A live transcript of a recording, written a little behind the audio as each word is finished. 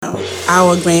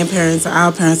our grandparents or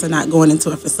our parents are not going into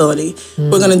a facility.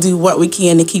 We're going to do what we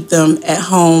can to keep them at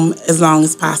home as long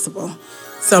as possible.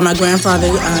 So my grandfather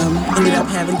ended up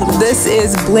having to... This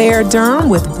is Blair Durham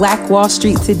with Black Wall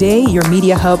Street Today, your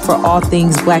media hub for all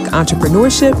things Black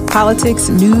entrepreneurship, politics,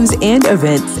 news, and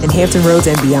events in Hampton Roads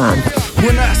and beyond.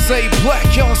 When I say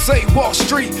black, y'all say Wall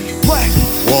Street. Black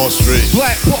Wall Street.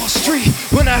 Black Wall Street.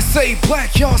 When I say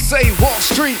black, y'all say Wall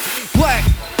Street. Black.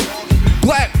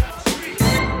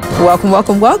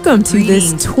 Welcome to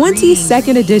this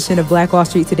 22nd edition of Black Wall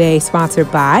Street Today,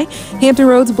 sponsored by Hampton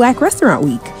Roads Black Restaurant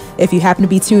Week. If you happen to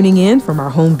be tuning in from our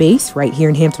home base right here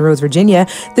in Hampton Roads, Virginia,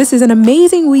 this is an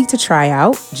amazing week to try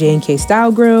out J&K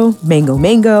Style Grill,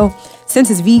 Mango,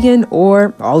 Senses Vegan,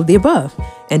 or all of the above.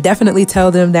 And definitely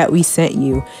tell them that we sent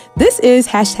you. This is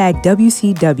hashtag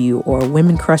WCW, or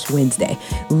Women Crush Wednesday,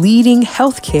 leading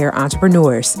healthcare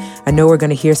entrepreneurs. I know we're going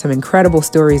to hear some incredible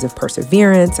stories of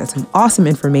perseverance and some awesome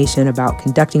information about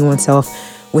conducting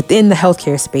oneself within the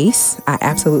healthcare space. I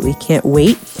absolutely can't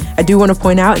wait. I do want to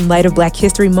point out, in light of Black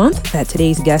History Month, that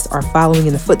today's guests are following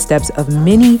in the footsteps of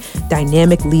many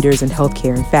dynamic leaders in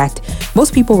healthcare. In fact,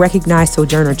 most people recognize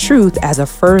Sojourner Truth as a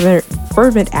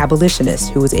fervent abolitionist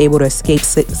who was able to escape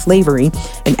slavery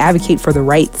and advocate for the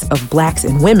rights of Blacks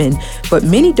and women, but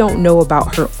many don't know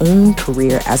about her own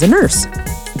career as a nurse.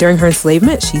 During her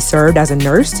enslavement, she served as a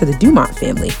nurse to the Dumont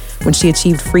family. When she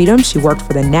achieved freedom, she worked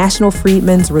for the National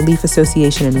Freedmen's Relief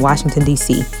Association in Washington,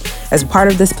 D.C. As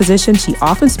part of this position, she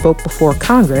often spoke before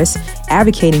Congress,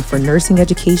 advocating for nursing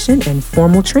education and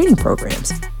formal training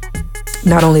programs.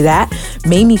 Not only that,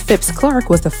 Mamie Phipps Clark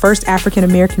was the first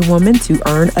African-American woman to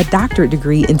earn a doctorate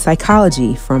degree in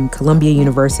psychology from Columbia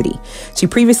University. She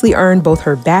previously earned both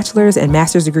her bachelor's and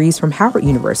master's degrees from Howard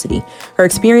University. Her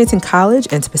experience in college,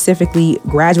 and specifically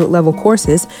graduate-level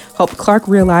courses, helped Clark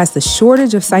realize the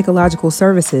shortage of psychological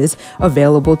services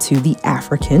available to the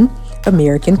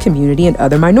African-American community and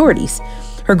other minorities.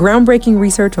 Her groundbreaking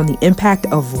research on the impact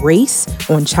of race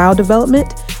on child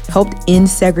development helped end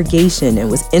segregation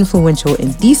and was influential in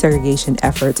desegregation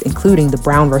efforts, including the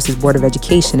Brown versus Board of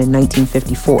Education in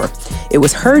 1954. It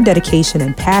was her dedication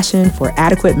and passion for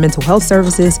adequate mental health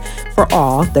services for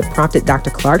all that prompted Dr.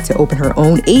 Clark to open her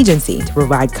own agency to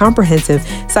provide comprehensive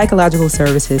psychological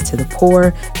services to the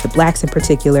poor, to Blacks in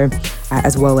particular,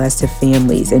 as well as to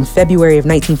families. In February of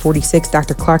 1946,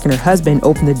 Dr. Clark and her husband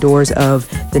opened the doors of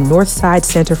the Northside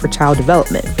Center for Child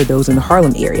Development for those in the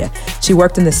Harlem area. She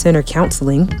worked in the center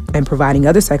counseling and providing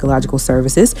other psychological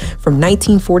services from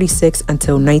 1946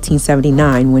 until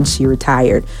 1979, when she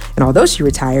retired. And although she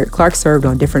retired, Clark served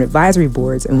on different advisory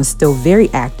boards and was still very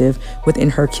active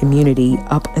within her community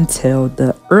up until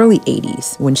the early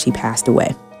 80s, when she passed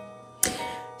away.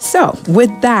 So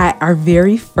with that, our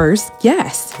very first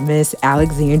guest, Miss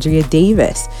Alexandria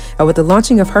Davis. With the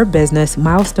launching of her business,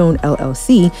 Milestone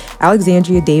LLC,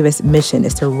 Alexandria Davis' mission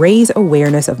is to raise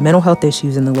awareness of mental health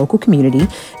issues in the local community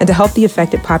and to help the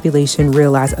affected population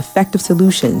realize effective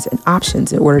solutions and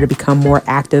options in order to become more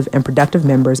active and productive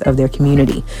members of their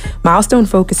community. Milestone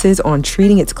focuses on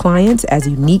treating its clients as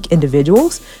unique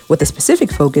individuals with a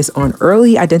specific focus on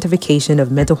early identification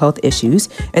of mental health issues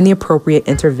and the appropriate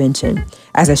intervention.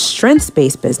 As a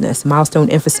strengths-based business, Milestone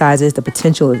emphasizes the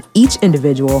potential of each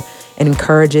individual and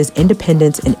encourages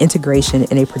independence and integration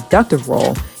in a productive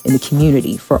role in the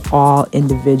community for all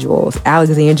individuals.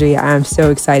 Alexandria, I'm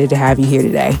so excited to have you here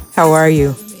today. How are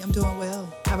you? I'm doing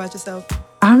well. How about yourself?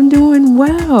 I'm doing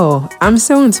well. I'm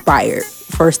so inspired,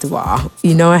 first of all.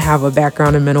 You know, I have a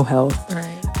background in mental health.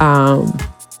 Right.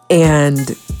 And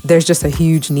there's just a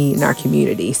huge need in our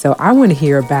community. So I want to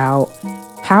hear about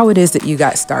how it is that you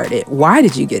got started. Why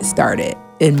did you get started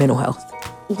in mental health?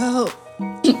 Well,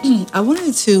 I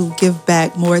wanted to give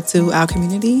back more to our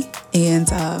community, and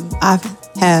I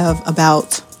have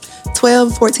about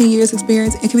 12, 14 years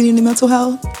experience in community mental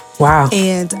health. Wow.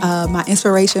 And my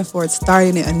inspiration for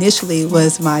starting it initially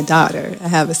was my daughter. I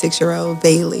have a 6-year-old,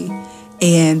 Bailey,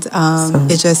 and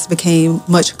it just became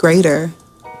much greater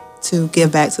to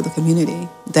give back to the community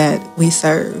that we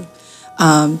serve.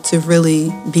 To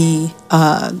really be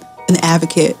an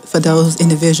advocate for those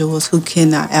individuals who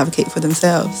cannot advocate for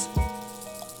themselves.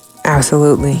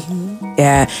 Absolutely. Mm-hmm.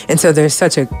 Yeah. And so there's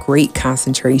such a great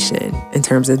concentration in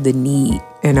terms of the need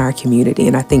in our community.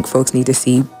 And I think folks need to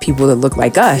see people that look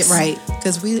like us. Right.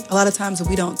 Because a lot of times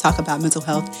we don't talk about mental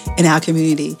health in our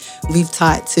community. We've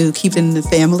taught to keep it in the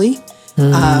family.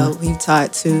 Mm-hmm. We've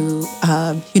taught to,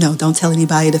 don't tell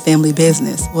anybody the family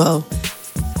business. Well,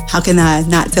 how can I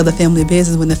not tell the family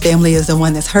business when the family is the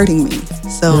one that's hurting me?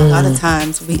 So a lot of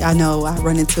times I know I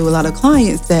run into a lot of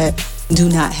clients that do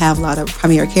not have a lot of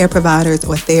primary care providers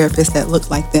or therapists that look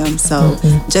like them. So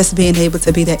just being able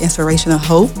to be that inspirational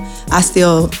hope. I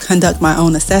still conduct my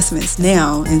own assessments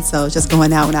now, and so just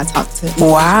going out when I talk to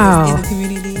Wow. in the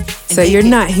community. So you're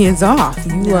not hands off.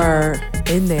 You are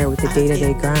in there with the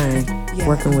day-to-day grind,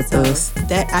 working with so those.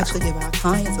 That actually give our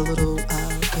clients a little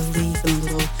relief and a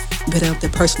little bit of the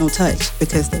personal touch,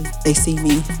 because they see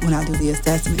me when I do the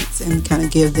assessments and kind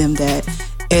of give them that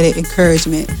added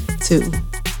encouragement to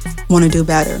want to do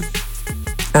better.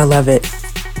 I love it.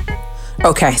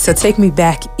 Okay, so take me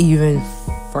back even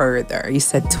further. You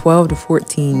said 12 to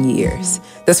 14 years.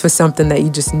 This was something that you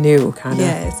just knew, kind of.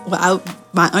 Yes. Well,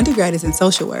 my undergrad is in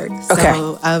social work. So Okay.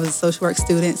 I was a social work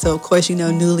student. So, of course,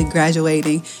 newly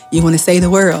graduating, you want to save the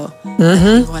world.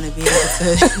 You want to be able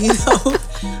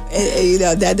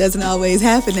to, that doesn't always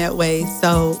happen that way.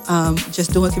 So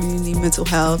just doing community mental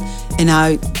health, and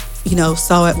I,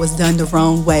 saw it was done the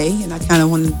wrong way, and I kind of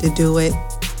wanted to do it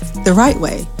the right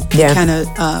way. Yeah. Kind of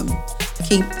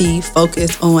keep the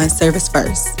focus on service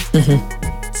first.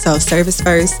 So service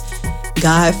first,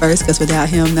 God first, because without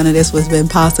Him, none of this would have been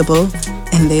possible.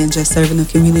 And then just serving the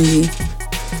community.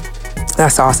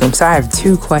 That's awesome. So I have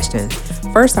two questions.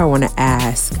 First, I want to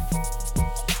ask,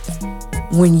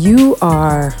 when you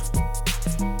are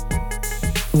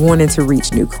wanting to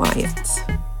reach new clients,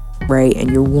 right,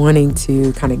 and you're wanting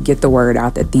to kind of get the word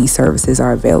out that these services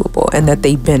are available and that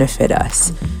they benefit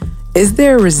us, is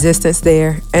there resistance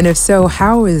there? And if so,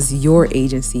 how is your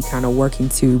agency kind of working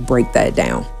to break that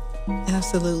down?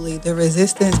 Absolutely. The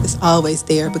resistance is always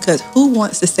there, because who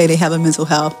wants to say they have a mental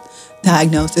health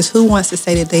diagnosis? Who wants to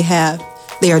say that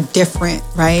they are different,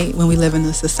 right? When we live in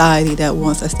a society that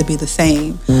wants us to be the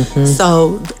same.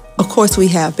 So, of course, we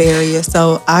have barriers.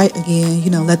 So I,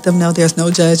 again, let them know there's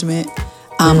no judgment.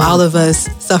 All of us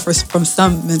suffers from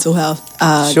some mental health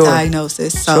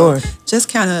diagnosis. So just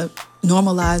kind of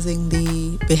normalizing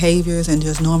the behaviors and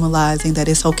just normalizing that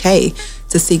it's okay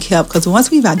to seek help. Because once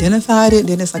we've identified it,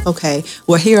 then it's like, okay,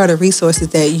 well, here are the resources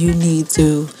that you need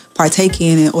to partake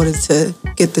in order to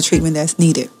get the treatment that's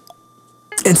needed.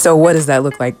 And so what does that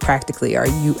look like practically? Are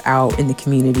you out in the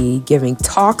community giving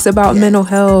talks about mental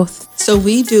health? So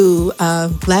we do,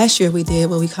 last year we did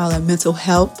what we call a mental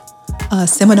health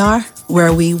seminar,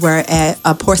 where we were at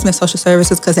Portsmouth Social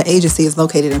Services, because the agency is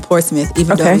located in Portsmouth,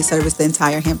 even though we service the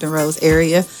entire Hampton Roads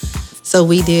area. So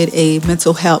we did a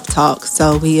mental health talk.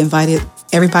 So we invited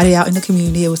everybody out in the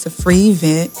community. It was a free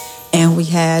event. And we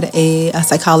had a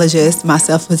psychologist,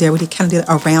 myself was there. We kind of did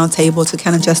a round table to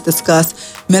kind of just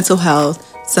discuss mental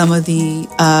health, some of the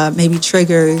maybe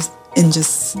triggers, and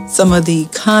just some of the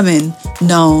common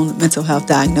known mental health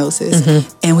diagnoses.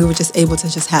 And we were just able to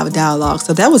just have a dialogue.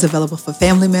 So that was available for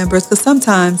family members, because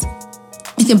sometimes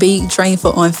it can be trained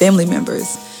on family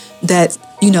members that,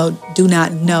 do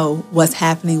not know what's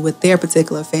happening with their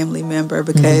particular family member,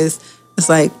 because it's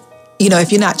like,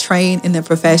 if you're not trained in the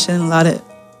profession, a lot of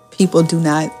people do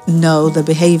not know the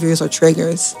behaviors or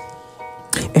triggers.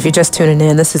 If you're just tuning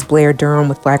in, this is Blair Durham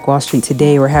with Black Wall Street.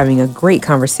 Today, we're having a great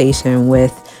conversation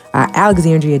with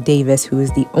Alexandria Davis, who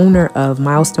is the owner of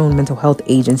Milestone Mental Health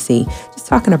Agency, just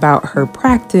talking about her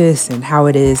practice and how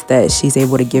it is that she's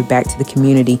able to give back to the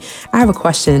community. I have a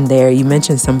question there. You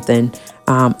mentioned something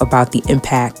about the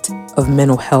impact of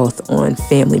mental health on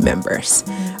family members.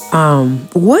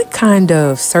 What kind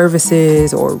of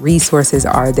services or resources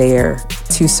are there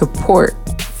to support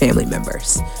family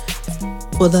members?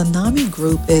 Well, the NAMI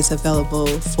group is available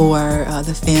for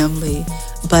the family,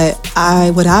 but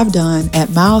what I've done at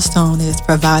Milestone is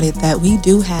provided that we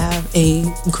do have a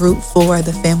group for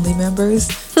the family members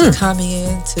to come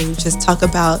in to just talk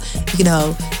about,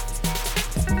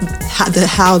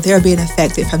 how they're being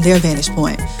affected from their vantage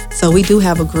point. So we do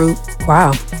have a group.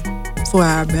 Wow. For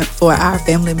our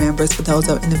family members, for those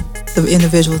the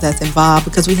individuals that's involved,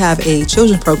 because we have a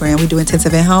children's program. We do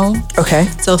intensive at home. Okay.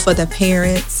 So for the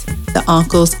parents, the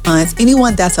uncles, aunts,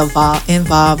 anyone that's involved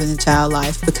in the child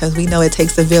life, because we know it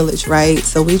takes a village, right?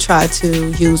 So we try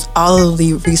to use all of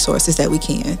the resources that we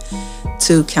can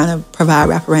to kind of provide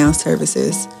wraparound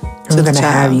services. I'm going to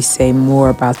have you say more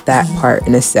about that part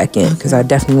in a second, because I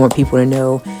definitely want people to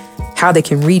know how they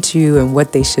can reach you and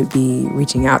what they should be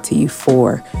reaching out to you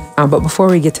for. But before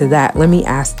we get to that, let me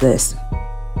ask this.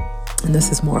 And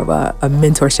this is more of a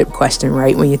mentorship question,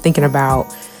 right? When you're thinking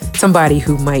about somebody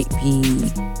who might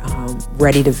be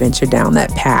ready to venture down that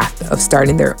path of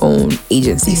starting their own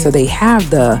agency. So they have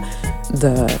the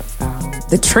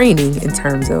training in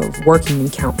terms of working in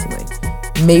counseling.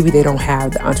 Maybe they don't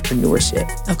have the entrepreneurship.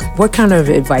 Okay. What kind of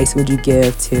advice would you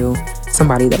give to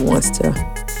somebody that wants to?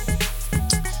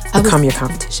 become your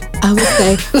competition? I would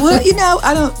say,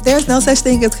 well, there's no such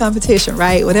thing as competition,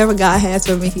 right? Whatever God has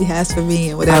for me, He has for me.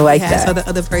 And whatever He has for the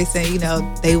other person,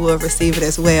 they will receive it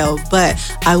as well. But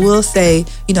I will say,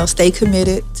 stay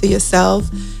committed to yourself.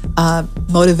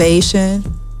 Motivation.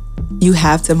 You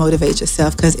have to motivate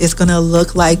yourself because it's going to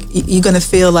look like you're going to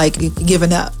feel like you're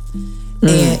giving up.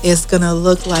 And it's going to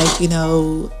look like,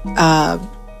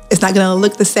 it's not going to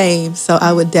look the same. So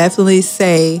I would definitely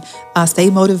say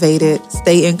stay motivated,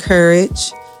 stay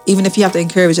encouraged, even if you have to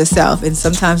encourage yourself. And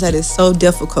sometimes that is so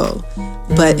difficult,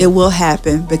 but it will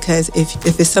happen because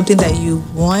if it's something that you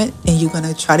want and you're going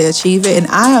to try to achieve it, and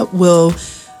I will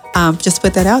just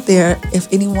put that out there.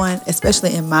 If anyone,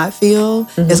 especially in my field,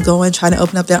 is trying to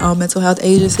open up their own mental health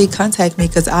agency, contact me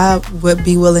because I would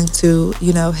be willing to,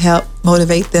 help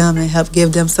motivate them and help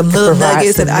give them some little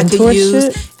nuggets that I could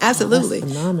use. Absolutely.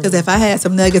 Because if I had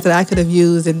some nuggets that I could have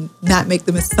used and not make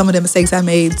some of the mistakes I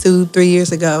made 2-3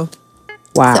 years ago.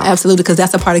 Wow. So absolutely, because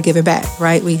that's a part of giving back,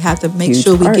 right? We have to make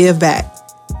sure we give back.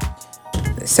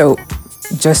 So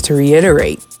just to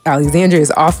reiterate, Alexandria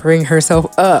is offering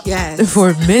herself up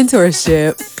for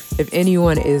mentorship if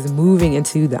anyone is moving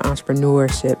into the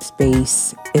entrepreneurship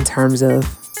space in terms of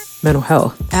mental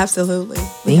health. Absolutely.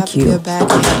 We have to give back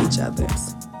and help each other.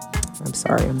 I'm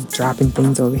sorry, I'm dropping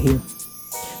things over here.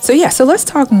 So let's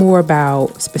talk more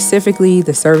about specifically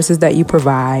the services that you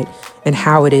provide and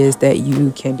how it is that you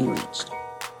can be reached.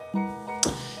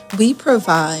 We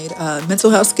provide mental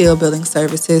health skill building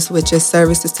services, which is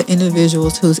services to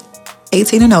individuals who's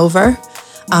 18 and over.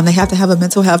 They have to have a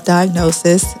mental health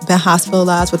diagnosis, been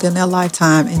hospitalized within their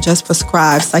lifetime, and just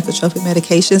prescribed psychotropic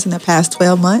medications in the past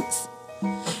 12 months.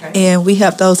 Okay. And we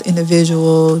help those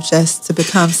individuals just to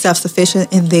become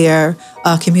self-sufficient in their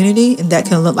community. And that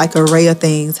can look like an array of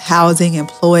things: housing,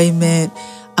 employment,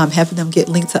 helping them get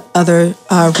linked to other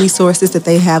resources that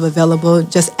they have available,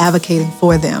 just advocating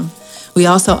for them. We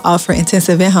also offer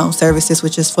intensive in-home services,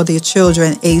 which is for the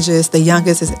children ages, the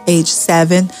youngest is age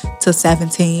 7 to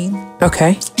 17.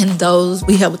 Okay. And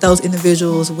we help with those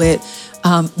individuals with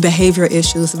behavior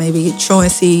issues, maybe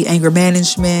truancy, anger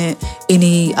management,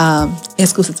 any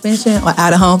in-school suspension or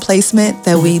out-of-home placement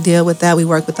that we deal with that. We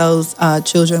work with those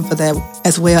children for that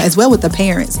as well with the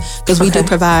parents, because we do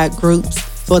provide groups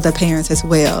for the parents as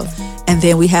well. And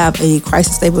then we have a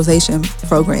crisis stabilization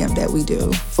program that we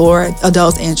do for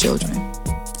adults and children.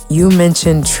 You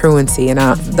mentioned truancy, and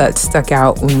that stuck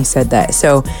out when you said that.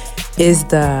 So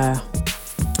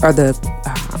are the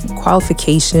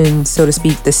qualifications, so to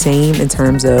speak, the same in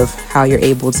terms of how you're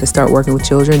able to start working with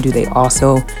children? Do they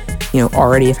also,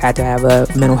 already have had to have a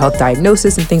mental health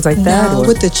diagnosis and things like that? No,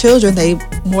 with the children, they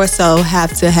more so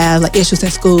have to have issues in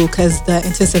school because the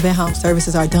intensive in-home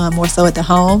services are done more so at the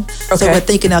home. Okay. So we're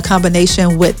thinking a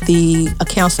combination with a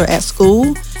counselor at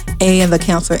school and the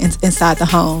counselor inside the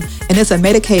home. And it's a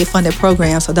Medicaid-funded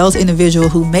program, so those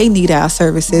individuals who may need our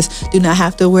services do not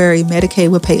have to worry.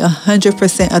 Medicaid will pay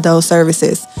 100% of those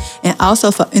services. And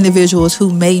also for individuals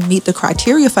who may meet the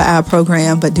criteria for our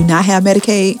program but do not have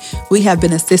Medicaid, we have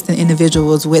been assisting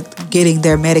individuals with getting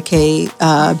their Medicaid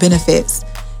benefits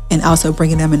and also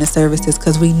bringing them into services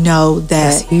because we know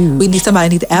that somebody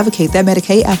need to advocate. That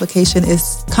Medicaid application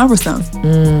is cumbersome.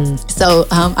 So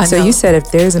you said if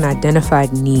there's an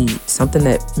identified need, something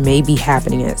that may be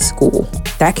happening at school,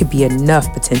 that could be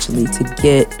enough potentially to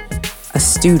get a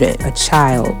student, a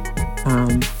child,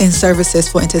 in services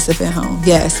for intensive in-home.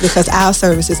 Yes, because our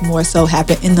services more so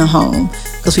happen in the home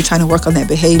because we're trying to work on that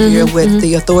behavior with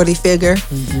the authority figure,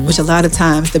 which a lot of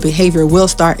times the behavior will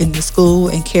start in the school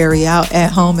and carry out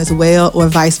at home as well, or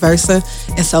vice versa.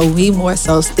 And so we more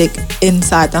so stick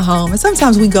inside the home. And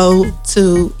sometimes we go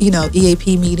to,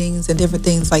 EAP meetings and different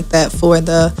things like that for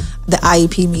the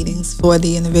IEP meetings for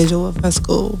the individual for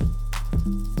school.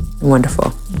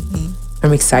 Wonderful.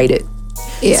 I'm excited.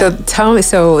 Yeah. So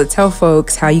tell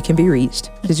folks how you can be reached.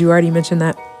 Did you already mention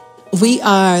that? We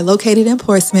are located in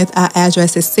Portsmouth. Our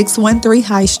address is 613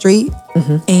 High Street,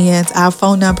 and our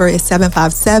phone number is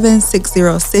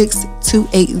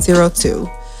 757-606-2802.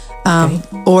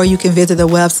 Or you can visit the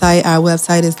website. Our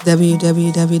website is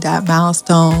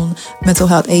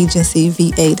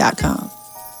www.milestonementalhealthagencyva.com.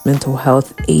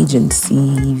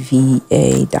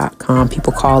 mentalhealthagencyva.com.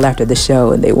 People call after the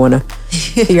show and they want to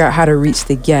figure out how to reach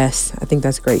the guests. I think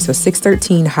that's great. So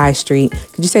 613 High Street.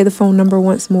 Could you say the phone number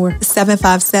once more?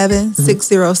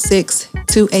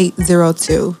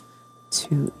 757-606-2802.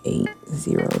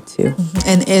 2802.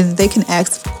 And they can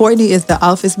ask. Courtney is the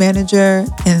office manager,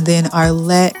 and then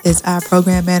Arlette is our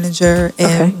program manager,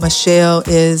 and Michelle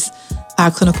is our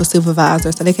clinical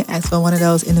supervisor. So they can ask for one of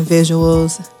those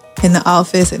individuals in the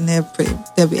office, and they'll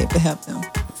be able to help them.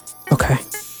 Okay.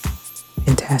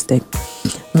 Fantastic.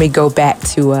 Let me go back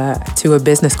to a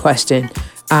business question.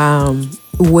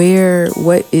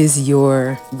 What is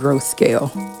your growth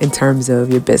scale in terms of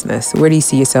your business? Where do you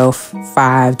see yourself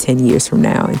 5-10 years from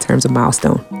now in terms of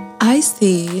milestone? I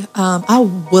see. I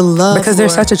would love because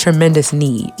there's such a tremendous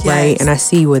need, Yes. right? And I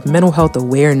see with mental health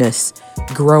awareness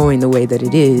growing the way that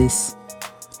it is,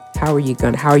 how are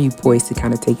you poised to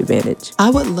kind of take advantage?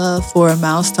 I would love for a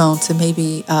milestone to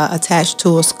maybe attach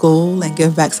to a school and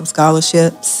give back some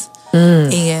scholarships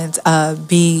and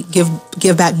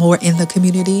give back more in the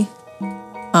community.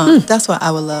 That's what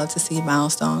I would love to see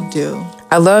milestone do.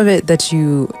 I love it that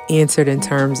you answered in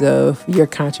terms of your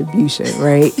contribution,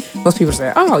 right? Most people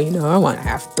say, oh, I want to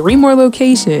have 3 more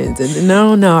locations. And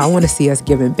no, I want to see us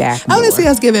giving back more. I want to see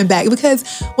us giving back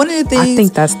because one of the things... I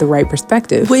think that's the right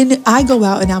perspective. When I go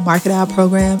out and I market our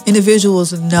program,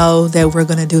 individuals know that we're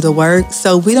going to do the work.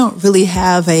 So we don't really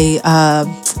have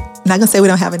I'm not going to say we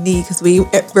don't have a need because we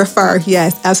refer.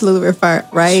 Yes, absolutely refer,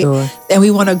 right? Sure. And we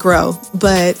want to grow.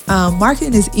 But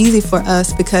marketing is easy for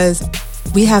us because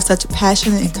we have such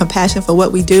passion and compassion for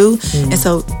what we do. And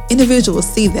so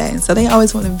individuals see that. And so they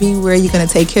always want to be where you're going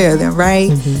to take care of them,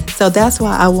 right? So that's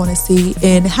why I want to see.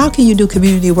 And how can you do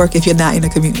community work if you're not in the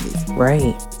community?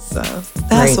 Right. So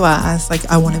that's why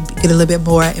I want to get a little bit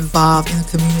more involved in the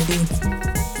community.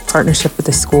 Partnership with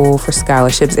the school for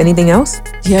scholarships. Anything else?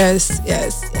 Yes.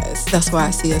 That's what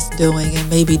I see us doing, and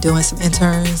maybe doing some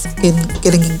interns,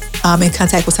 getting in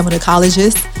contact with some of the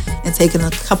colleges and taking a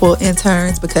couple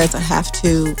interns because I have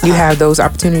to. You have those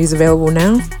opportunities available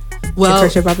now? Well,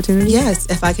 internship opportunities? Yes,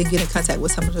 if I can get in contact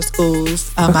with some of the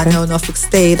schools. I know Norfolk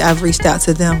State, I've reached out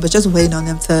to them, but just waiting on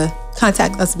them to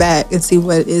contact us back and see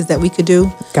what it is that we could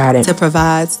do. Got it. To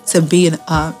provide, to be an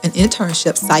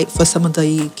internship site for some of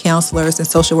the counselors and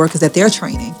social workers that they're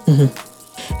training.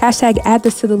 Hashtag add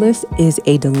this to the list is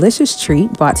a delicious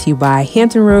treat brought to you by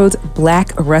Hampton Roads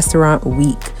Black Restaurant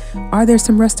Week. Are there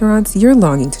some restaurants you're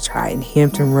longing to try in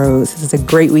Hampton Roads? This is a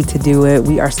great week to do it.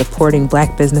 We are supporting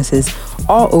Black businesses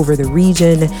all over the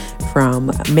region,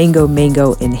 from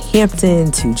Mango in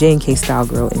Hampton to J&K Style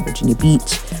Grill in Virginia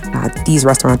Beach. These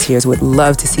restaurateurs would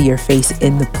love to see your face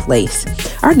in the place.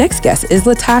 Our next guest is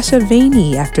Latasha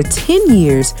Vaney. After 10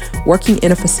 years working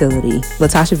in a facility,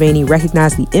 Latasha Vaney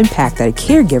recognized the impact that a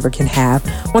caregiver can have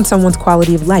on someone's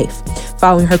quality of life.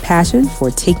 Following her passion for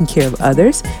taking care of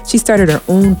others, she started her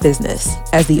own business.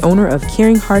 As the owner of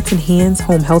Caring Hearts and Hands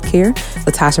Home Healthcare,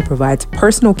 Latasha provides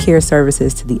personal care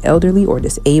services to the elderly or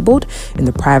disabled in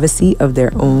the privacy of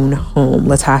their own home.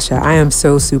 Latasha, I am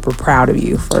so super proud of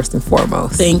you, first and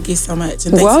foremost. Thank you so much.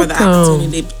 And thanks for the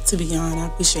opportunity to be on. I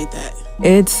appreciate that.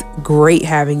 It's great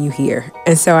having you here.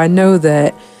 And so I know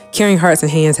that Caring Hearts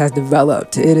and Hands has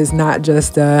developed. It is not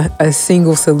just a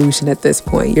single solution at this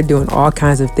point. You're doing all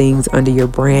kinds of things under your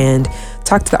brand.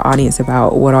 Talk to the audience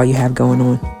about what all you have going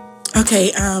on.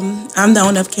 Okay, I'm the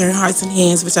owner of Caring Hearts and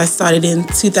Hands, which I started in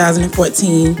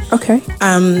 2014. Okay.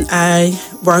 I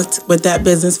worked with that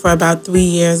business for about 3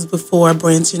 years before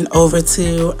branching over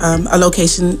to a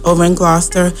location over in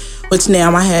Gloucester, which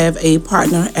now I have a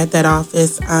partner at that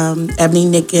office, Ebony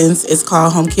Nickens. It's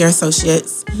called Home Care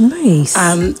Associates. Nice.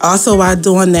 Also, while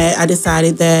doing that, I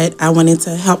decided that I wanted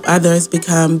to help others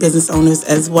become business owners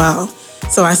as well.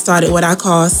 So I started what I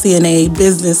call CNA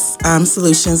Business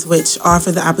Solutions, which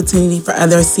offer the opportunity for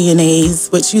other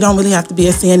CNAs, which you don't really have to be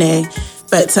a CNA,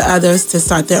 but to others to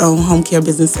start their own home care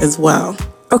business as well.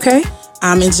 Okay.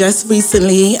 And just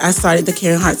recently, I started the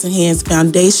Caring Hearts and Hands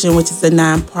Foundation, which is a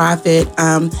nonprofit.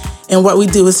 And what we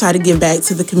do is try to give back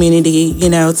to the community,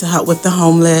 to help with the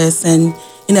homeless and,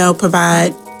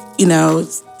 provide,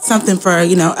 something for,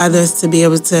 others to be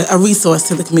able to, a resource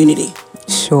to the community.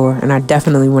 Sure. And I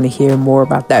definitely want to hear more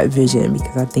about that vision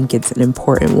because I think it's an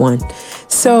important one.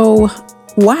 So,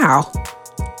 wow.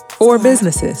 4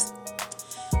 businesses.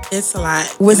 It's a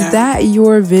lot. Was that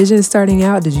your vision starting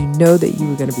out? Did you know that you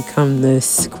were going to become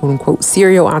this quote unquote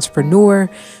serial entrepreneur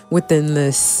within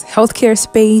this healthcare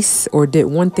space? Or did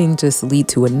one thing just lead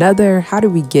to another? How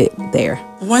did we get there?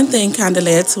 One thing kind of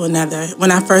led to another.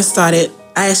 When I first started,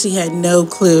 I actually had no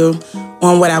clue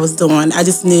on what I was doing. I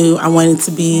just knew I wanted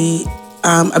to be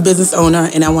a business owner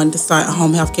and I wanted to start a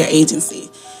home healthcare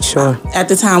agency. Sure. At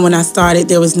the time when I started,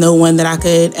 there was no one that I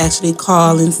could actually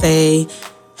call and say,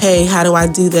 hey, how do I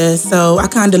do this? So I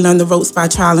kind of learned the ropes by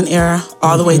trial and error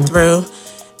all the way through.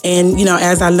 And,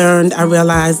 as I learned, I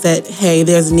realized that, hey,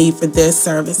 there's a need for this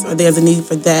service or there's a need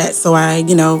for that. So I,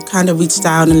 kind of reached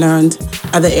out and learned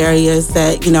other areas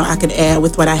that, I could add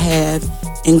with what I have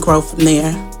and grow from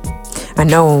there. I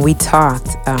know when we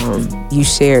talked, you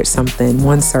shared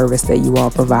one service that you all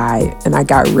provide, and I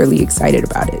got really excited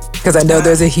about it because I know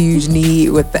there's a huge need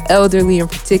with the elderly in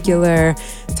particular.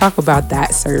 Talk about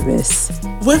that service.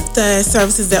 With the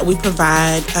services that we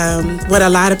provide, what a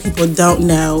lot of people don't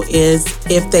know is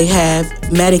if they have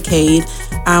Medicaid,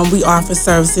 we offer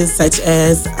services such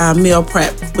as meal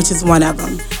prep, which is one of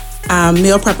them.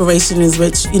 Meal preparation is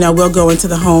which, we'll go into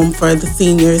the home for the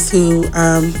seniors who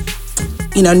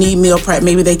need meal prep.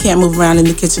 Maybe they can't move around in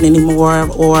the kitchen anymore,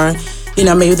 or,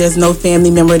 maybe there's no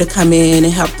family member to come in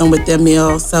and help them with their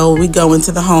meals. So we go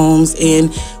into the homes and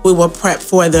we will prep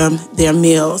for them their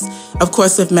meals. Of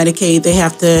course, with Medicaid, they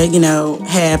have to,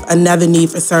 have another need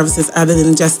for services other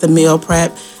than just the meal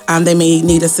prep. They may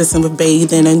need assistance with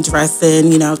bathing and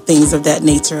dressing, things of that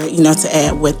nature, to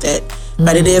add with it. Mm-hmm.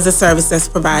 But it is a service that's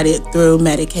provided through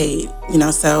Medicaid,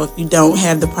 so if you don't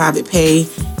have the private pay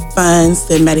funds,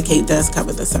 then Medicaid does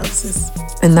cover the services.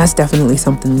 And that's definitely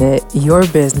something that your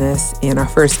business and our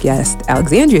first guest,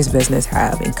 Alexandria's business,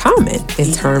 have in common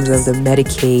in terms of the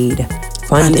Medicaid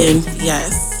funding.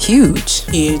 Yes. Huge,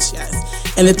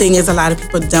 yes. And the thing is, a lot of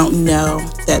people don't know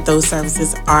that those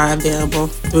services are available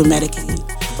through Medicaid.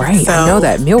 Right. So, I know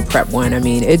that meal prep one. I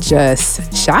mean, it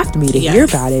just shocked me to hear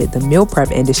about it. The meal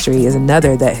prep industry is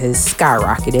another that has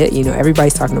skyrocketed.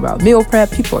 Everybody's talking about meal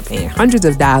prep. People are paying hundreds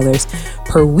of dollars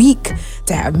per week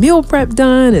to have meal prep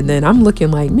done. And then I'm looking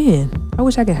like, man, I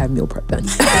wish I could have meal prep done.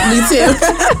 Me too.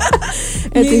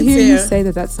 And to hear you say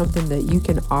that that's something that you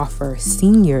can offer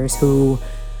seniors who,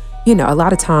 a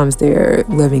lot of times they're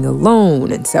living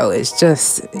alone. And so it's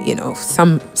just,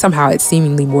 somehow it's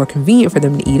seemingly more convenient for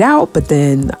them to eat out. But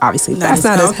then obviously that's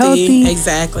not as healthy.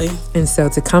 Exactly. And so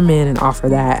to come in and offer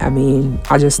that,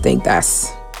 I just think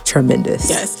that's tremendous.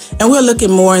 Yes. And we're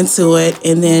looking more into it.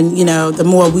 And then, the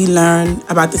more we learn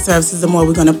about the services, the more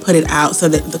we're going to put it out so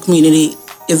that the community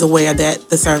is aware that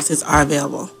the services are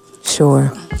available.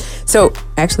 Sure. So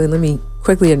actually, let me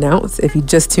quickly announce, if you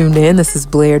just tuned in, this is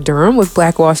Blair Durham with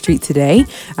Black Wall Street Today.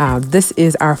 This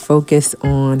is our focus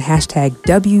on hashtag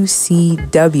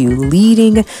WCW,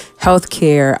 leading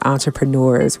healthcare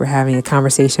entrepreneurs. We're having a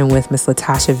conversation with Ms.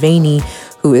 Latasha Vaney,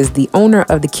 who is the owner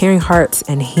of the Caring Hearts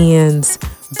and Hands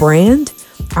brand.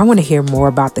 I want to hear more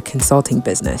about the consulting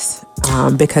business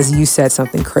because you said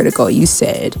something critical. You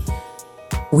said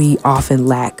we often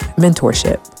lack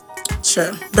mentorship.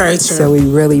 Sure, very true. So we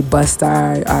really bust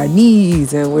our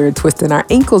knees and we're twisting our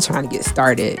ankle trying to get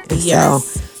started. And so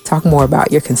talk more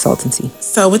about your consultancy.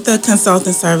 So with the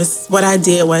consulting service, what I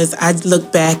did was I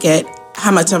looked back at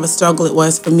how much of a struggle it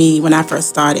was for me when I first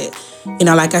started.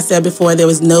 Like I said before, there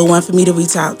was no one for me to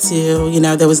reach out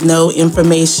to. There was no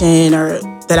information or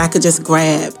that I could just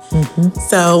grab. Mm-hmm.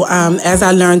 So as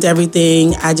I learned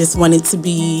everything, I just wanted to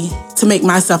make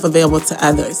myself available to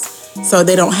others. So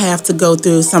they don't have to go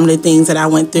through some of the things that I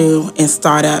went through and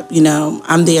start up.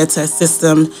 I'm there to assist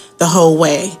them the whole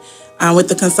way. With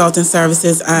the consulting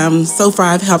services, so far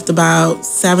I've helped about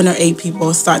 7 or 8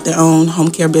 people start their own home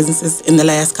care businesses in the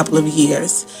last couple of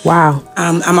years. Wow.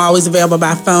 I'm always available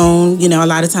by phone. A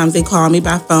lot of times they call me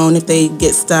by phone if they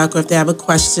get stuck or if they have a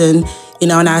question,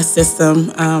 and I assist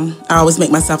them. I always make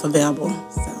myself available.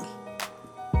 So.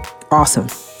 Awesome.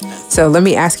 So let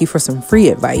me ask you for some free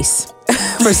advice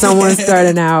for someone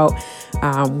starting out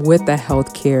with a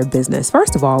healthcare business.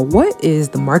 First of all, what is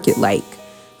the market like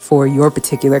for your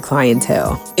particular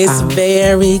clientele? It's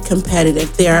very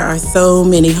competitive. There are so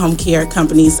many home care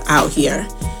companies out here.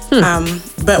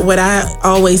 But what I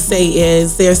always say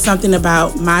is there's something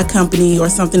about my company or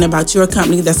something about your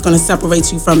company that's going to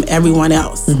separate you from everyone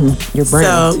else. Mm-hmm. Your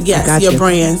brand. So, yes, your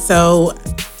brand. So,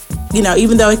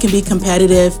 even though it can be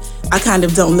competitive, I kind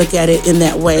of don't look at it in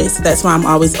that way. So that's why I'm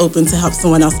always open to help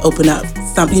someone else open up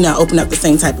the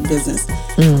same type of business.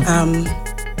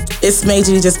 It's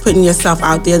majorly just putting yourself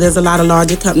out there. There's a lot of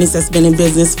larger companies that's been in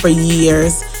business for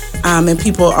years. And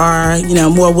people are,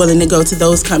 more willing to go to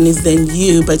those companies than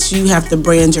you, but you have to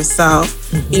brand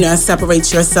yourself, and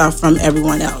separate yourself from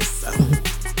everyone else. So.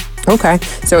 Mm-hmm. Okay.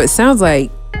 So it sounds like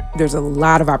there's a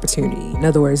lot of opportunity. In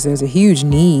other words, there's a huge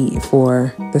need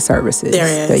for the services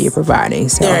that you're providing.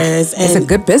 So there is. And it's a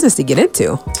good business to get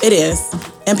into. It is.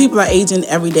 And people are aging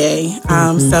every day.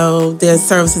 So there's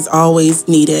services always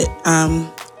needed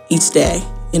each day,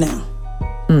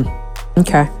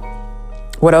 Okay.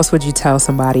 What else would you tell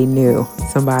somebody new?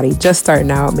 Somebody just starting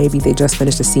out, maybe they just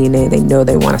finished a CNA, they know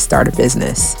they want to start a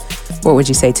business. What would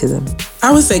you say to them?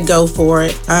 I would say go for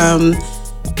it.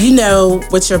 You know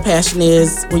what your passion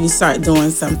is when you start doing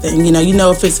something. You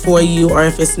know if it's for you or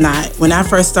if it's not. When I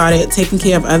first started, taking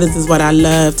care of others is what I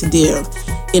love to do.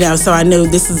 So I knew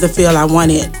this is the field I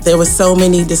wanted. There were so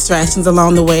many distractions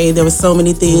along the way. There were so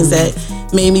many things that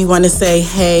made me want to say,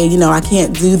 hey, I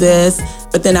can't do this.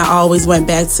 But then I always went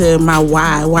back to my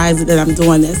why. Why is it that I'm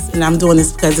doing this? And I'm doing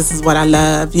this because this is what I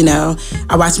love. I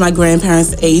watched my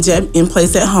grandparents age in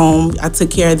place at home. I took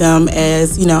care of them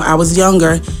as, I was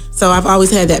younger. So I've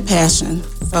always had that passion.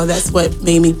 So that's what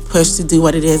made me push to do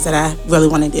what it is that I really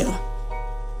want to do.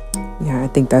 Yeah, I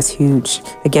think that's huge.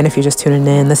 Again, if you're just tuning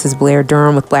in, this is Blair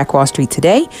Durham with Black Wall Street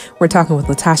Today. We're talking with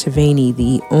Latasha Vaney,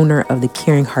 the owner of the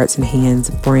Caring Hearts and Hands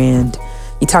brand.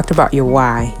 You talked about your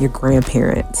why, your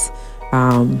grandparents.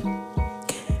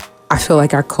 I feel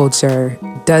like our culture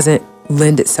doesn't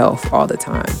lend itself all the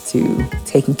time to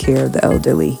taking care of the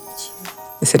elderly.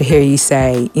 And so to hear you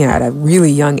say, at a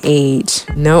really young age,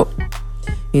 nope,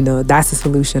 that's a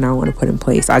solution I want to put in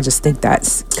place. I just think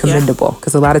that's commendable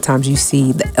because a lot of times you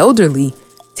see the elderly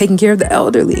taking care of the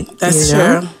elderly. That's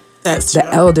true. That's true.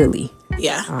 The elderly.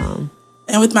 Yeah.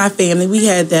 And with my family, we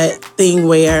had that thing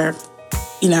where,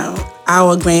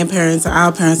 our grandparents or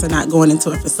our parents are not going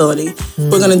into a facility.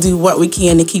 We're going to do what we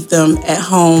can to keep them at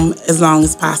home as long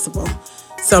as possible.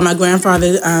 So my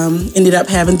grandfather ended up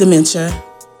having dementia,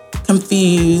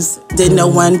 confused, didn't know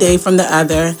one day from the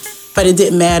other. But it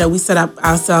didn't matter. We set up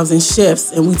ourselves in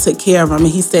shifts and we took care of him, and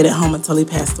he stayed at home until he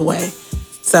passed away.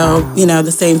 So,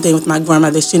 the same thing with my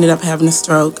grandmother. She ended up having a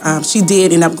stroke. She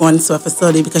did end up going into a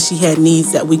facility because she had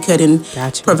needs that we couldn't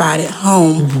provide at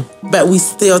home. But we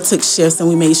still took shifts and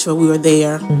we made sure we were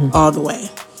there all the way.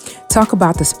 Talk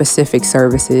about the specific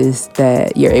services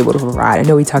that you're able to provide. I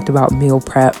know we talked about meal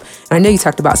prep, and I know you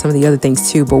talked about some of the other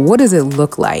things too, but what does it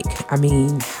look like? I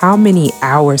mean, how many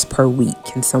hours per week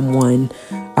can someone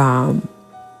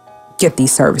get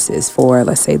these services for,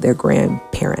 let's say, their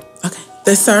grandparent? Okay.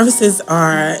 The services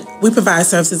we provide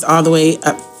services all the way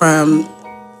up from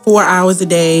 4 hours a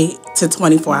day to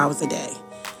 24 hours a day.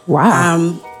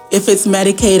 Wow. If it's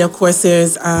Medicaid, of course,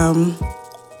 there's,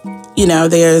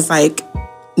 there's like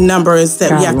numbers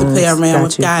that we have to play around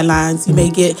with guidelines. You may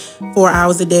get 4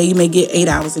 hours a day, you may get 8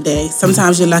 hours a day.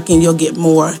 Sometimes you're lucky and you'll get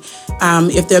more.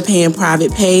 If they're paying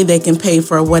private pay, they can pay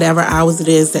for whatever hours it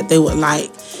is that they would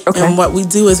like. Okay. And what we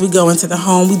do is we go into the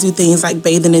home, we do things like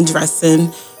bathing and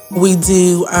dressing. We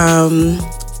do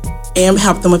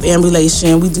help them with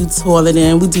ambulation. We do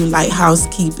toileting. We do light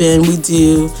housekeeping. We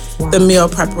do the meal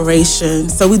preparation.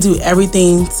 So we do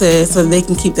everything so they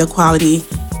can keep their quality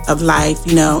of life,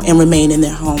 and remain in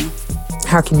their home.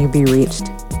 How can you be reached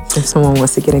if someone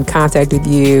wants to get in contact with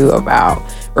you about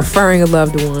referring a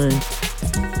loved one?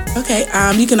 Okay,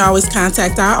 you can always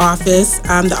contact our office.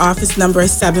 The office number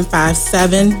is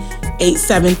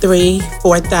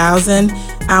 757-873-4000.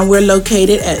 We're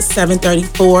located at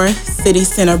 734 City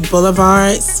Center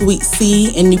Boulevard, Suite C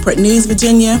in Newport News,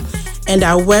 Virginia. And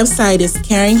our website is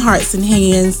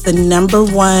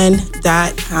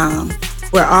caringheartsandhands1.com.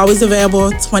 We're always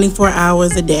available 24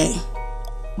 hours a day.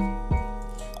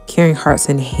 Caring Hearts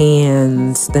and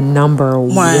Hands, the number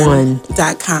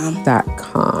one.com.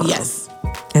 Yes.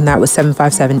 And that was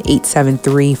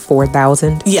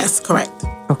 757-873-4000? Yes, correct.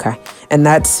 Okay. And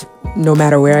that's no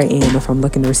matter where I am, if I'm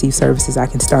looking to receive services, I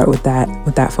can start with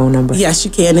that phone number? Yes,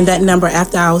 you can. And that number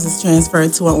after hours is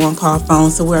transferred to an on-call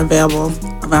phone, so we're available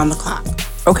around the clock.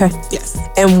 Okay. Yes.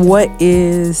 And I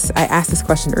asked this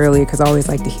question earlier because I always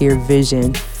like to hear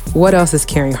vision. What else is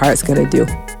Caring Hearts going to do?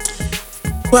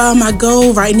 Well, my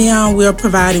goal right now, we're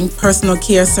providing personal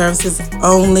care services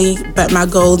only, but my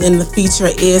goal in the future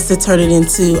is to turn it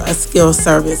into a skill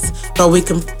service where we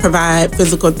can provide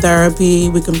physical therapy,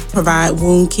 we can provide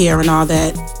wound care and all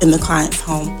that in the client's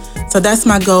home. So that's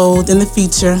my goal in the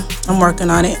future. I'm working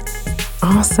on it.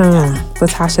 Awesome.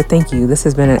 Latasha, thank you. This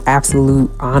has been an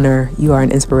absolute honor. You are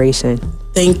an inspiration.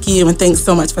 Thank you, and thanks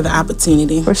so much for the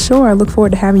opportunity. For sure. I look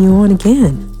forward to having you on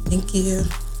again. Thank you.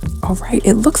 All right.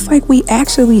 It looks like we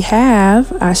actually have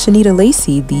Shanita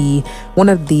Lacey, one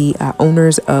of the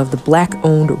owners of the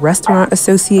Black-Owned Restaurant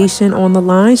Association, on the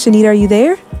line. Shanita, are you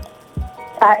there?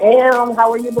 I am.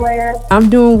 How are you, Blair?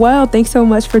 I'm doing well. Thanks so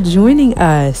much for joining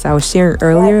us. I was sharing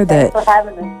earlier Thanks for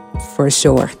having us. For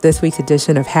sure. This week's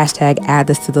edition of #Add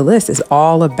This to the List is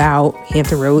all about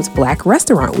Hampton Roads Black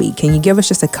Restaurant Week. Can you give us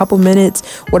just a couple minutes?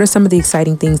 What are some of the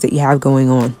exciting things that you have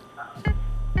going on?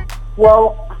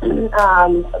 Well,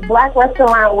 Black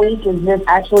Restaurant Week is just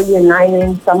actually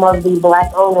uniting some of the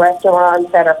Black-owned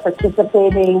restaurants that are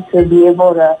participating to be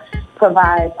able to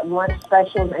provide lunch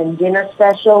specials and dinner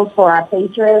specials for our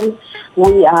patrons.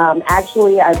 We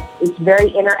it's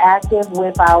very interactive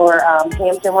with our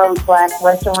Hampton Roads Black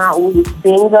Restaurant Week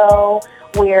bingo,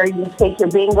 where you take your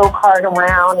bingo card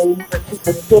around and you receive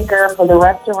a sticker for the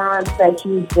restaurants that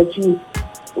you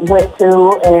went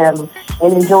to and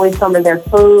enjoyed some of their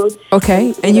food.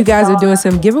 Okay. And you guys are doing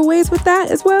some giveaways with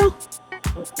that as well?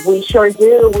 We sure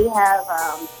do. We have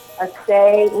a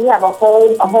stay. We have a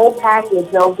whole package.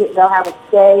 They'll have a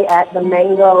stay at the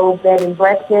Mango Bed and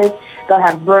Breakfast. They'll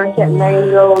have brunch at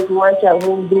Mango's, lunch at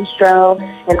Wing Bistro,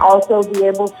 and also be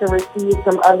able to receive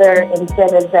some other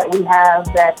incentives that we have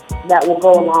that will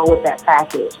go along with that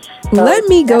package. So let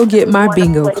me go get my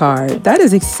bingo card. That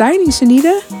is exciting,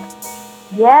 Shanita.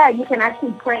 Yeah, you can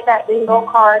actually print that bingo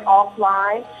card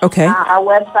offline. Okay. Our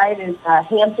website is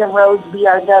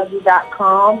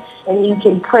HamptonRoadsBRW.com, and you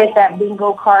can print that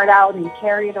bingo card out and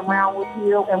carry it around with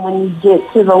you. And when you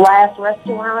get to the last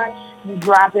restaurant, you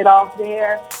drop it off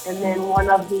there, and then one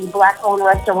of the Black-Owned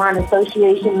Restaurant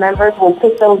Association members will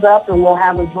pick those up, and we'll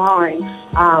have a drawing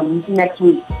next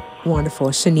week. Wonderful.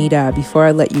 Shanita, before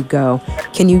I let you go,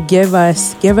 can you give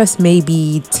us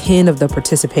maybe 10 of the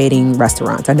participating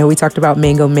restaurants? I know we talked about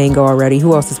Mango already.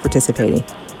 Who else is participating?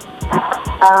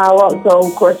 So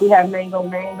of course we have Mango, we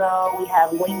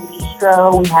have Wing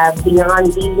Bistro, we have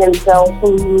Beyond Vegan Cell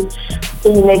Food,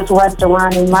 Phoenix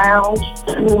Restaurant and Lounge,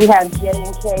 we have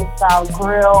J&K Style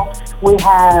Grill,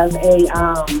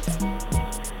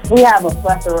 we have a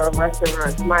plethora of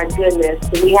restaurants. My goodness.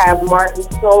 We have Martin's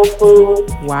Soul Food.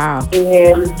 Wow.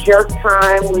 And Jerk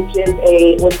Time, which is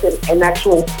an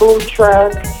actual food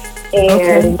truck.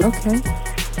 And Okay.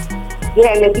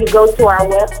 yeah, and if you go to our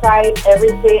website,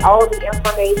 all of the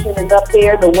information is up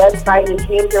there. The website is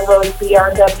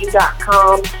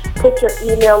HamptonRoadsBRW.com. Put your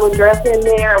email address in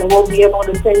there, and we'll be able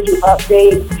to send you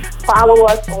updates. Follow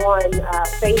us on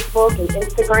Facebook and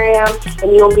Instagram,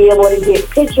 and you'll be able to get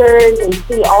pictures and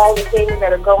see all the things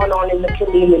that are going on in the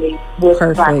community with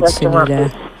Black Restaurant.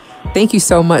 Shanita. Thank you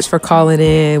so much for calling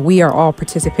in. We are all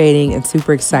participating and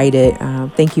super excited.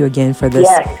 Thank you again for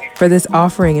this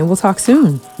offering, and we'll talk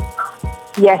soon.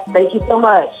 Yes, thank you so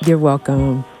much. You're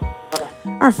welcome.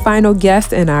 Our final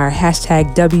guest in our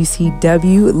hashtag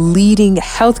WCW Leading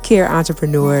Healthcare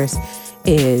Entrepreneurs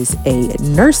is a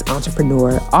nurse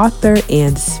entrepreneur, author,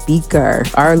 and speaker.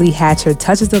 Arlie Hatcher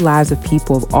touches the lives of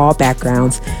people of all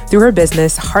backgrounds through her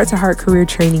business, Heart to Heart Career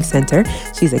Training Center.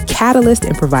 She's a catalyst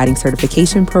in providing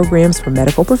certification programs for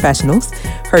medical professionals.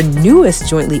 Her newest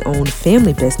jointly owned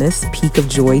family business, Peak of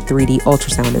Joy 3D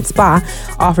Ultrasound and Spa,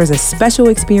 offers a special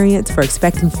experience for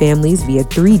expecting families via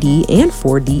 3D and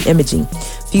 4D imaging.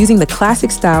 Fusing the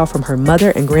classic style from her mother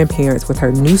and grandparents with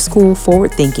her new school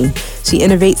forward thinking, she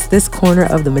innovates this corner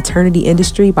of the maternity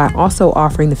industry by also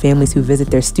offering the families who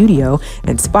visit their studio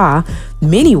and spa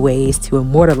many ways to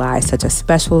immortalize such a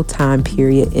special time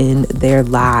period in their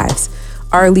lives.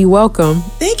 Arlie, welcome.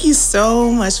 Thank you so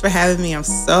much for having me. I'm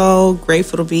so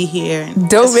grateful to be here.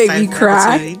 Don't make me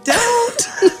cry. Don't.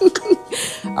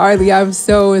 Arlie, I'm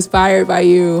so inspired by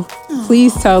you.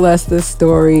 Please tell us this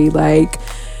story. Was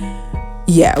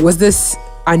this,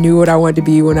 I knew what I wanted to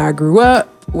be when I grew up,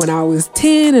 when I was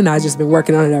 10, and I've just been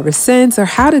working on it ever since? Or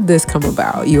how did this come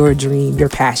about, your dream, your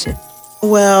passion?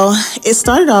 Well, it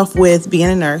started off with being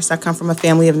a nurse. I come from a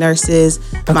family of nurses.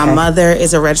 Okay. My mother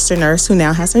is a registered nurse who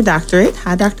now has her doctorate.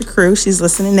 Hi, Dr. Crew. She's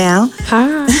listening now.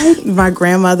 Hi. My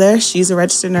grandmother, she's a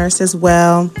registered nurse as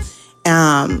well.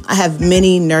 I have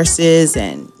many nurses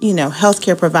and,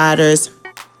 healthcare providers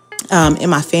in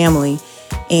my family.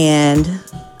 And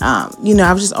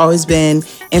I've just always been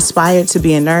inspired to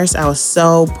be a nurse. I was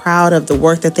so proud of the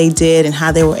work that they did and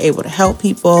how they were able to help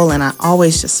people. And I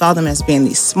always just saw them as being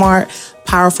these smart,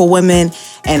 powerful women.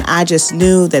 And I just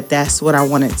knew that that's what I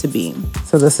wanted to be.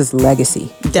 So this is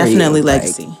legacy. Definitely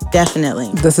legacy.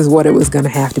 Definitely. This is what it was going to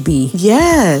have to be.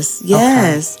 Yes.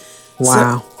 Okay.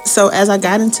 Wow. So as I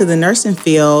got into the nursing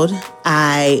field,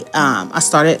 I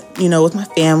started, with my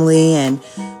family. And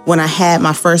when I had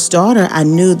my first daughter, I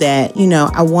knew that,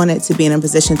 I wanted to be in a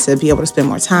position to be able to spend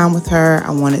more time with her. I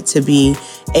wanted to be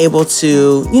able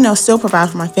to, still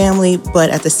provide for my family, but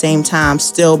at the same time,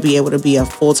 still be able to be a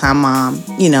full-time mom,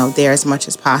 there as much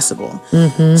as possible.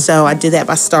 Mm-hmm. So I did that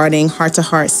by starting Heart to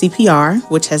Heart CPR,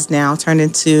 which has now turned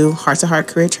into Heart to Heart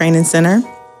Career Training Center.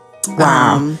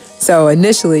 Wow. So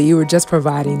initially you were just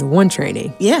providing the one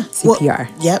training. Yeah. CPR.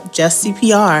 Just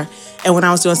CPR. And when I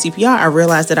was doing CPR, I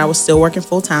realized that I was still working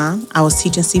full time. I was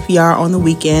teaching CPR on the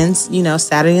weekends,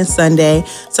 Saturday and Sunday.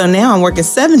 So now I'm working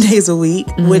 7 days a week,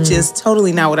 which is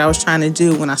totally not what I was trying to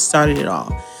do when I started it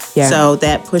all. Yeah. So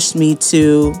that pushed me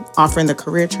to offering the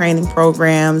career training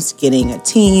programs, getting a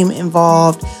team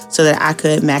involved so that I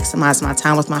could maximize my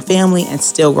time with my family and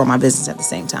still grow my business at the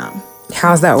same time.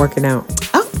 How's that working out?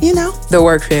 Oh,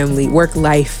 The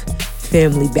work-life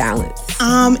family balance.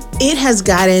 It has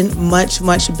gotten much,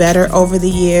 much better over the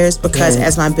years because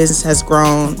as my business has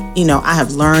grown, I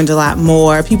have learned a lot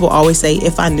more. People always say,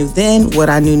 if I knew then what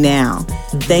I knew now.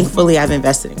 Thankfully, I've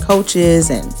invested in coaches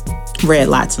and read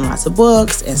lots and lots of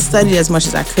books and studied as much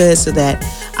as I could so that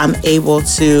I'm able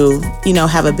to,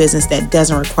 have a business that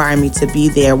doesn't require me to be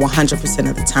there 100%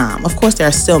 of the time. Of course, there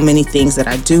are still many things that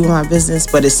I do in my business,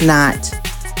 but it's not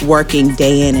working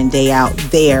day in and day out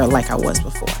there like I was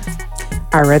before.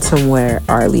 I read somewhere,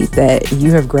 Arlie, that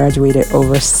you have graduated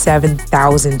over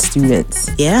 7,000 students.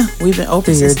 Yeah, we've been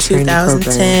open since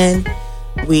 2010.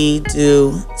 We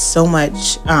do so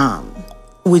much.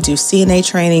 We do CNA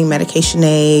training, medication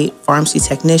aid, pharmacy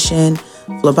technician,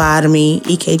 phlebotomy,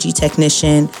 EKG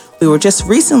technician. We were just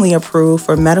recently approved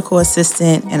for medical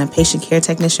assistant and a patient care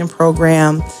technician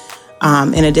program.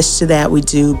 In addition to that, we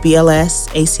do BLS,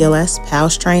 ACLS,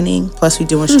 PALS training. Plus, we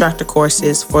do instructor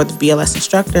courses for the BLS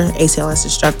instructor, ACLS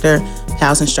instructor,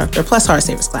 PALS instructor, plus Heart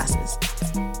Savers classes.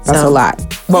 That's a lot.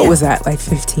 What was that, like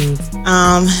 15?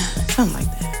 Something like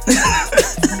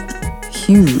that.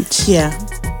 Huge. Yeah.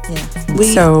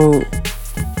 So,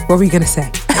 what were you going to say?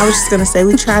 I was just going to say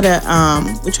we try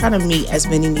to meet as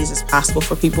many needs as possible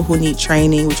for people who need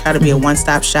training. We try to be a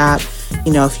one-stop shop.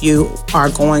 If you are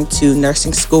going to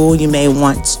nursing school, you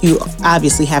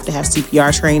obviously have to have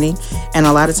CPR training. And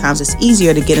a lot of times it's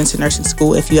easier to get into nursing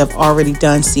school if you have already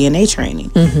done CNA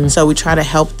training. So we try to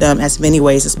help them as many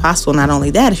ways as possible. Not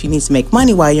only that, if you need to make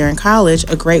money while you're in college,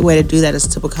 a great way to do that is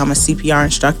to become a CPR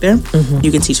instructor.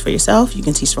 You can teach for yourself. You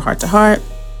can teach for heart to heart.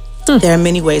 There are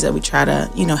many ways that we try to,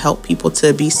 help people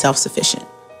to be self-sufficient.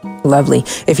 Lovely.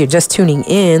 If you're just tuning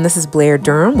in, this is Blair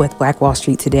Durham with Black Wall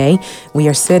Street Today. We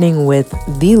are sitting with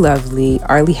the lovely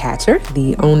Arlie Hatcher,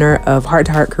 the owner of Heart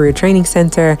to Heart Career Training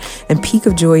Center and Peak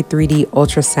of Joy 3D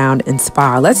Ultrasound and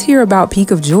Spa. Let's hear about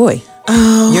Peak of Joy.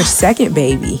 Your second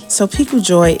baby. So Peak of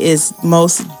Joy is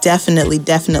most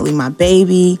definitely my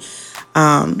baby.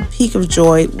 Peak of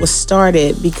Joy was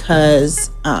started because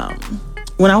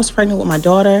when I was pregnant with my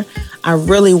daughter, I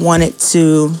really wanted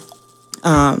to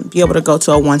be able to go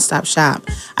to a one-stop shop.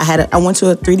 I went to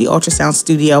a 3D ultrasound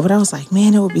studio, but I was like,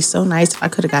 man, it would be so nice if I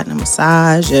could have gotten a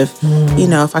massage, if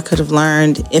I could have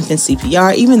learned infant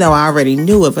CPR, even though I already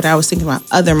knew it. But I was thinking about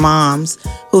other moms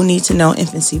who need to know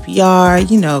infant CPR.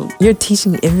 You're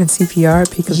teaching infant CPR at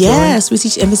Peak of Joy? Yes, we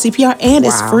teach infant CPR, and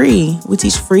it's free. We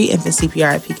teach free infant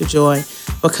CPR at Peak of Joy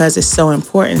because it's so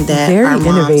important that our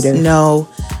moms know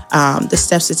the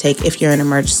steps to take if you're in an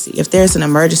emergency. If there's an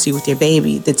emergency with your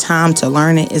baby, the time to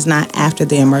learn it is not after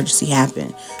the emergency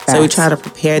happened. So we try to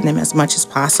prepare them as much as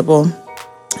possible.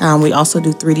 We also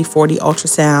do 3D 4D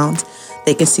ultrasounds.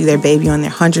 They can see their baby on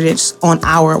their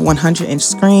 100-inch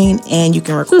screen, and you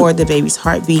can record the baby's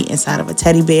heartbeat inside of a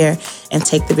teddy bear and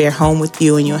take the bear home with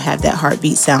you, and you'll have that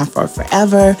heartbeat sound for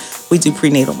forever. We do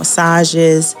prenatal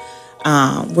massages.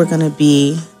 We're going to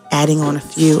be adding on a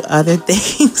few other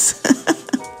things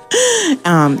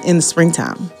in the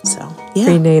springtime. So, yeah.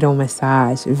 Prenatal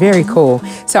massage. Very cool.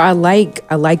 So I like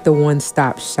the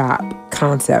one-stop shop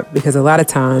concept because a lot of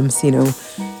times,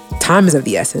 time is of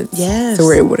the essence. Yes. So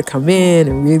we're able to come in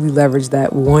and really leverage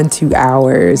that 1-2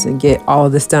 hours and get all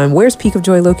of this done. Where's Peak of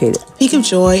Joy located? Peak of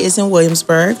Joy is in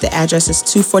Williamsburg. The address is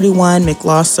 241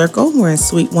 McLaw Circle. We're in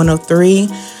Suite 103.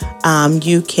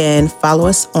 You can follow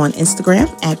us on Instagram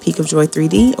at Peak of Joy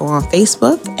 3D or on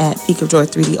Facebook at Peak of Joy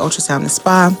 3D Ultrasound and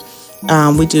Spa.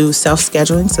 We do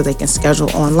self-scheduling so they can schedule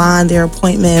online their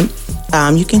appointment.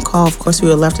 You can call. Of course, we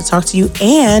would love to talk to you.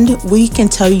 And we can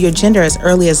tell you your gender as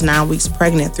early as 9 weeks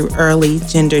pregnant through early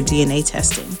gender DNA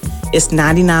testing. It's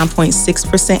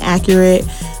 99.6% accurate,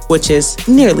 which is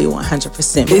nearly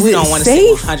 100%. But we don't want to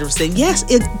say 100%. Yes,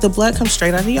 the blood comes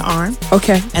straight out of your arm.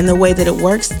 Okay. And the way that it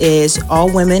works is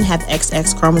all women have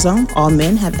XX chromosome. All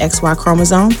men have XY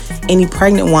chromosome. Any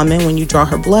pregnant woman, when you draw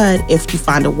her blood, if you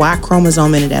find a Y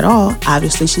chromosome in it at all,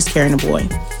 obviously she's carrying a boy.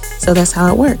 So that's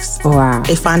how it works. Wow.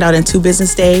 They find out in 2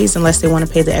 business days. Unless they want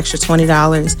to pay the extra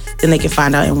 $20, then they can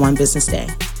find out in 1 business day.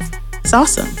 It's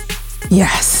awesome.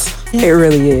 Yes, it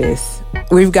really is.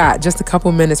 We've got just a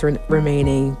couple minutes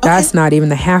remaining. That's not even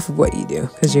the half of what you do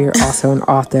because you're also an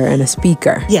author and a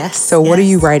speaker. Yes. So what are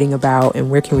you writing about and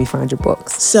where can we find your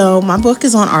books? So my book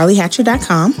is on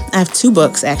arliehatcher.com. I have 2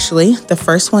 books, actually. The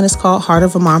first one is called Heart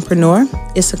of a Mompreneur.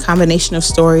 It's a combination of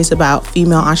stories about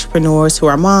female entrepreneurs who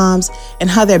are moms and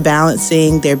how they're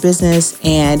balancing their business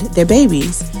and their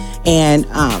babies. And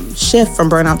Shift from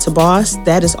Burnout to Boss,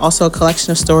 that is also a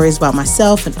collection of stories about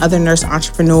myself and other nurse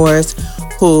entrepreneurs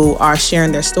who are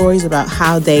sharing their stories about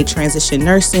how they transition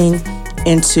nursing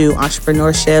into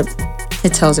entrepreneurship.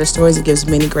 It tells their stories. It gives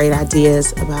many great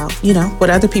ideas about, what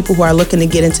other people who are looking to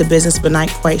get into business but not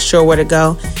quite sure where to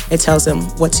go. It tells them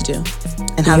what to do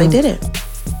and how they did it.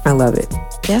 I love it.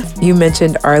 Yeah. You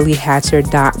mentioned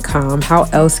arliehatcher.com. How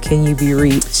else can you be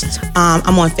reached?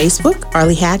 I'm on Facebook,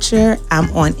 Arlie Hatcher. I'm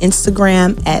on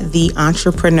Instagram at The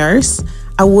Entrepreneurs.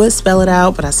 I would spell it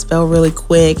out, but I spell really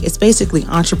quick. It's basically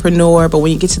entrepreneur, but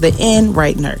when you get to the end,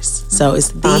 write nurse. So it's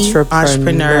The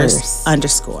Entrepreneurs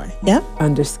 _ Yep.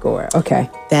 _ Okay.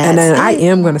 And then I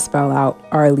am going to spell out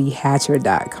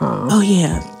arliehatcher.com. Oh,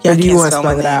 yeah. Or do you want to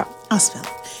spell it out? I'll spell it.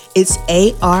 It's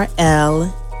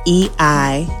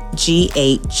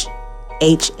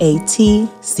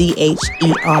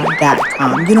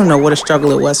ARLEIGHATCHER.com. You don't know what a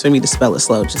struggle it was for me to spell it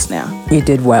slow just now. You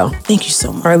did well. Thank you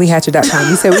so much. arliehatcher.com.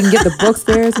 You said we can get the books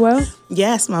there as well?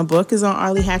 Yes, my book is on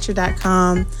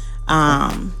arliehatcher.com.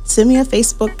 Send me a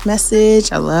Facebook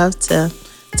message. I love to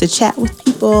chat with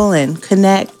people and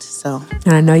connect. And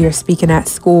I know you're speaking at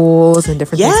schools and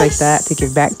different things like that to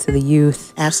give back to the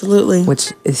youth. Absolutely.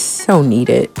 Which is so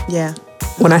needed. Yeah.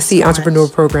 When I see entrepreneur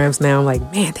programs now, I'm like,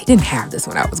 man, they didn't have this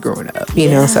when I was growing up.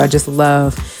 You know, so I just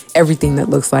love everything that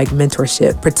looks like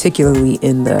mentorship, particularly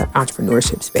in the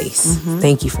entrepreneurship space.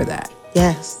 Thank you for that.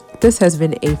 Yes. This has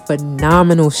been a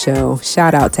phenomenal show.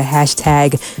 Shout out to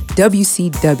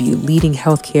 #WCW Leading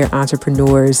Healthcare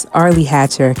Entrepreneurs, Arlie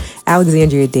Hatcher,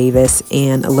 Alexandria Davis,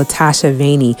 and Latasha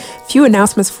Vaney. Few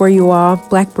announcements for you all.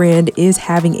 Black Brand is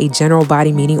having a general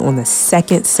body meeting on the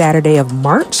second Saturday of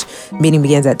March. Meeting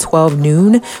begins at 12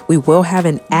 noon. We will have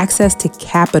an Access to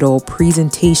Capital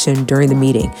presentation during the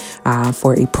meeting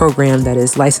for a program that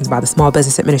is licensed by the Small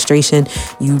Business Administration.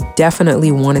 You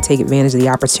definitely want to take advantage of the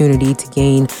opportunity to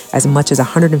gain as much as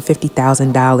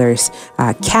 $150,000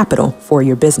 capital for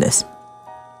your business.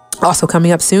 Also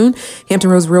coming up soon,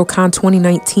 Hampton Roads RealCon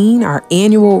 2019, our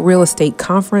annual real estate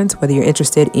conference. Whether you're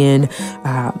interested in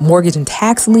mortgage and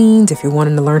tax liens, if you're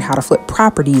wanting to learn how to flip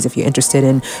properties, if you're interested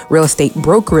in real estate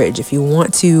brokerage, if you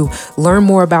want to learn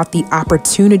more about the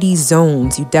opportunity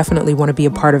zones, you definitely want to be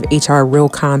a part of HR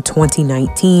RealCon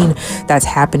 2019. That's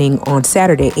happening on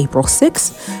Saturday, April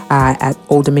 6th at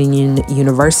Old Dominion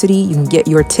University. You can get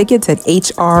your tickets at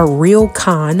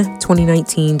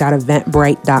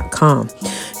hrrealcon2019.eventbrite.com.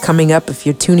 Coming up, if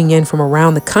you're tuning in from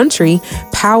around the country,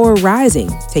 Power Rising,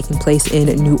 taking place in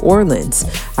New Orleans.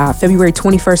 February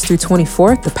 21st through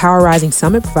 24th, the Power Rising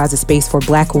Summit provides a space for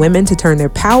Black women to turn their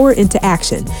power into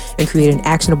action and create an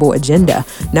actionable agenda.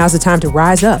 Now's the time to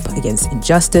rise up against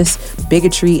injustice,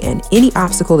 bigotry, and any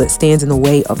obstacle that stands in the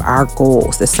way of our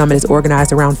goals. The summit is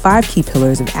organized around 5 key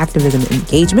pillars of activism and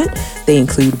engagement. They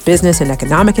include business and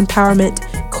economic empowerment,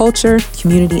 culture,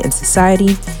 community and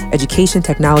society, education,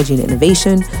 technology and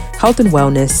innovation, health and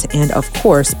wellness, and of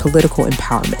course, political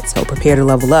empowerment. So prepare to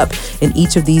level up in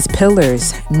each of these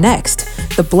pillars. Next,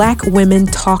 the Black Women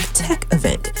Talk Tech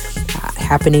event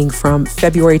happening from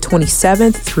February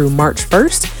 27th through March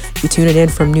 1st. If you're tuning in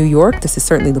from New York, this is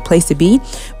certainly the place to be.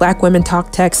 Black Women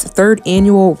Talk Tech's 3rd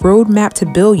annual Roadmap to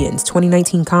Billions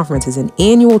 2019 conference is an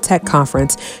annual tech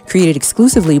conference created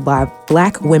exclusively by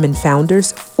Black women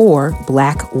founders for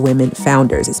Black women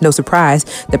founders. It's no surprise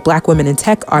that Black women in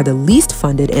tech are the least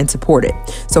funded and supported.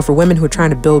 So for women who are trying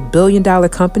to build billion-dollar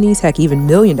companies, heck, even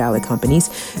million-dollar companies,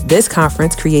 this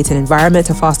conference creates an environment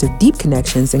to foster deep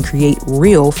connections and create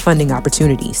real funding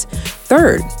opportunities.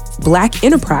 3rd, Black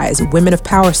Enterprise Women of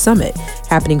Power Summit,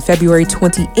 happening February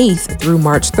 28th through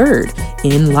March 3rd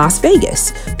in Las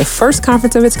Vegas. The first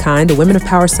conference of its kind, the Women of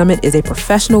Power Summit is a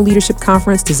professional leadership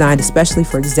conference designed especially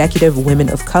for executive women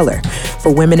of color.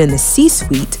 For women in the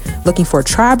C-suite looking for a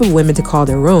tribe of women to call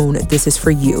their own, this is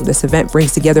for you. This event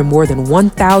brings together more than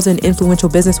 1,000 influential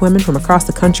businesswomen from across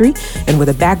the country, and with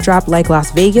a backdrop like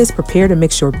Las Vegas, prepare to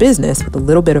mix your business with a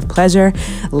little bit of pleasure.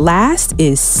 Last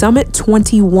is Summit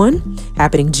 21,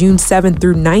 happening June 7th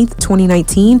through 9th,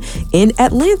 2019 in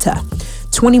Atlanta.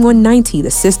 2190, the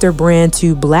sister brand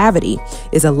to Blavity,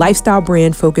 is a lifestyle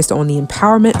brand focused on the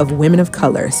empowerment of women of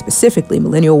color, specifically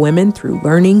millennial women, through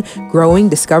learning, growing,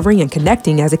 discovering, and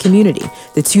connecting as a community.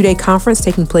 The 2-day conference,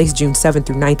 taking place June 7th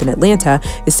through 9th in Atlanta,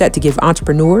 is set to give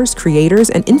entrepreneurs, creators,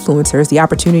 and influencers the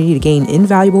opportunity to gain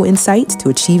invaluable insights to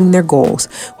achieving their goals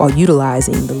while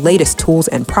utilizing the latest tools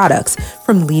and products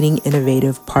from leading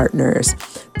innovative partners.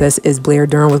 This is Blair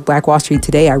Durham with Black Wall Street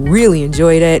Today. I really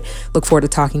enjoyed it. Look forward to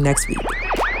talking next week.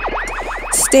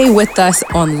 Stay with us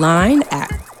online at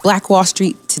Black Wall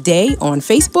Street Today on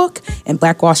Facebook and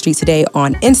Black Wall Street Today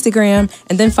on Instagram,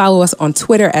 and then follow us on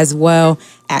Twitter as well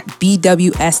at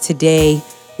BWS Today.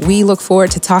 We look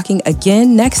forward to talking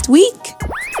again next week.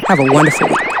 Have a wonderful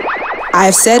week. I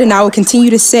have said and I will continue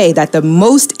to say that the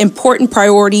most important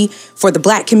priority for the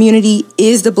Black community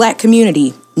is the Black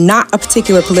community, not a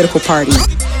particular political party.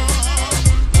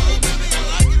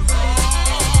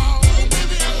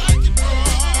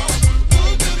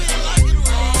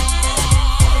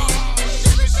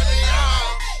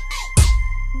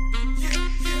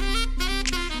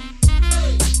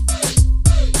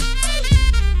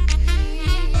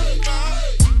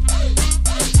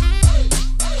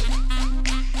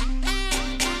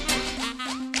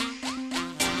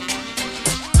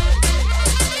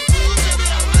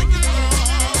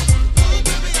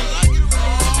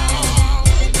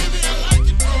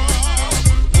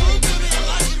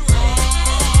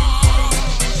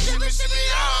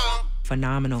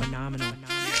 Phenomenal.